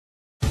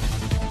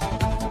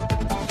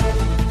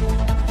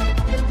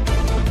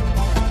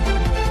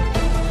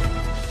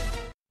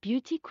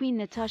Beauty queen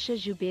Natasha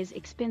Joubert's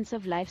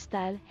expensive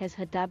lifestyle has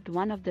her dubbed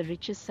one of the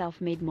richest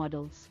self-made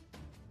models.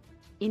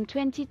 In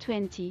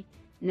 2020,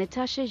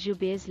 Natasha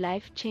Joubert's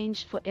life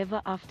changed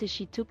forever after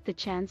she took the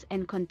chance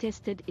and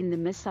contested in the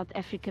Miss South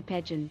Africa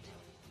pageant.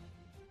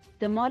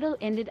 The model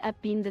ended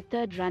up being the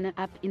third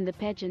runner-up in the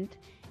pageant,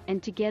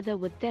 and together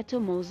with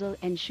Thato, Mosehle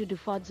and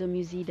Shudufhadzo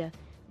Musida,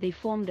 they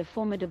formed a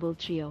formidable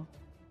trio.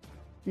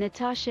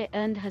 Natasha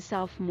earned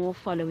herself more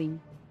following,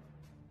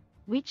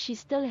 which she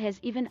still has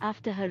even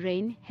after her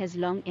reign has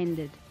long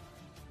ended.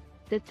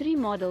 The three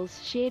models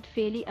shared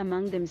fairly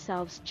among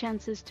themselves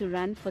chances to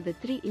run for the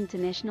three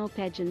international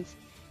pageants,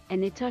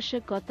 and Natasha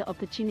got the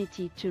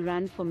opportunity to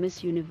run for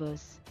Miss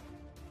Universe.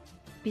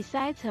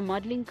 Besides her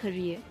modeling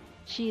career,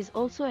 she is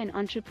also an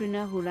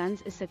entrepreneur who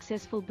runs a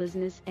successful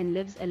business and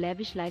lives a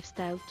lavish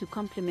lifestyle to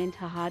complement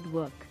her hard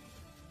work.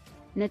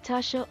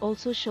 Natasha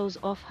also shows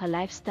off her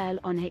lifestyle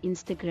on her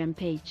Instagram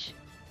page,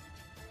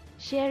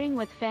 sharing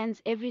with fans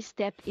every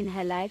step in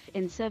her life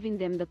and serving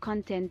them the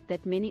content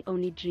that many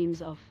only dreams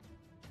of.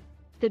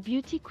 The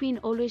beauty queen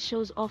always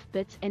shows off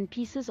bits and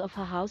pieces of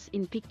her house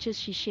in pictures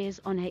she shares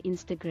on her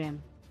Instagram,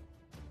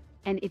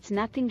 and it's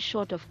nothing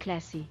short of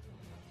classy.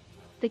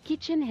 The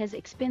kitchen has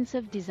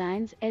expensive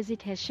designs as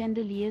it has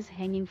chandeliers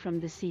hanging from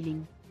the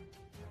ceiling.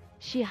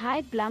 She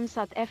hired Blum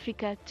South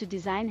Africa to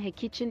design her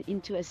kitchen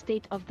into a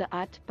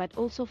state-of-the-art but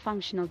also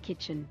functional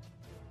kitchen.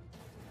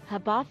 Her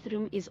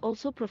bathroom is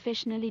also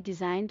professionally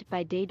designed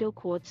by Thato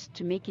Quartz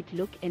to make it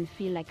look and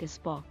feel like a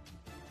spa.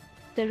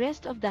 The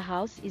rest of the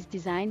house is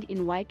designed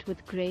in white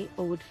with grey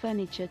or wood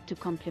furniture to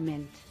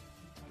complement.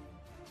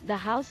 The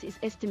house is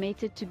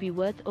estimated to be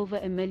worth over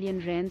R1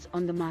 million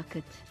on the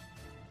market.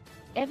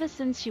 Ever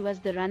since she was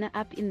the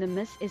runner-up in the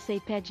Miss SA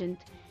pageant,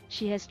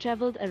 she has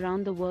traveled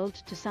around the world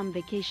to some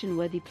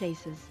vacation-worthy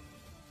places.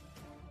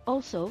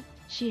 Also,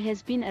 she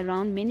has been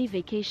around many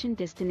vacation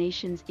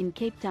destinations in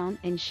Cape Town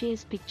and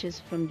shares pictures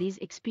from these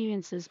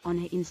experiences on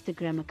her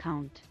Instagram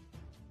account.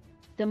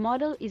 The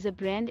model is a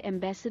brand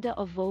ambassador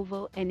of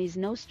Volvo and is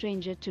no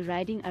stranger to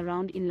riding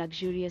around in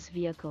luxurious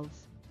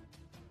vehicles.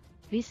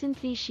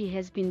 Recently she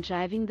has been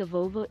driving the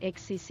Volvo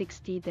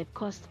XC60 that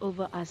costs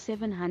over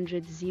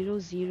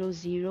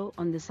R700,000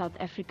 on the South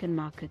African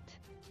market.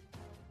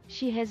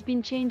 She has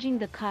been changing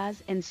the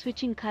cars and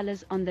switching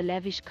colors on the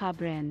lavish car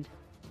brand.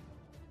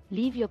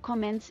 Leave your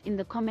comments in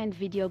the comment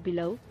video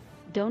below.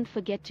 Don't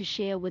forget to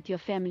share with your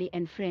family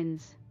and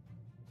friends.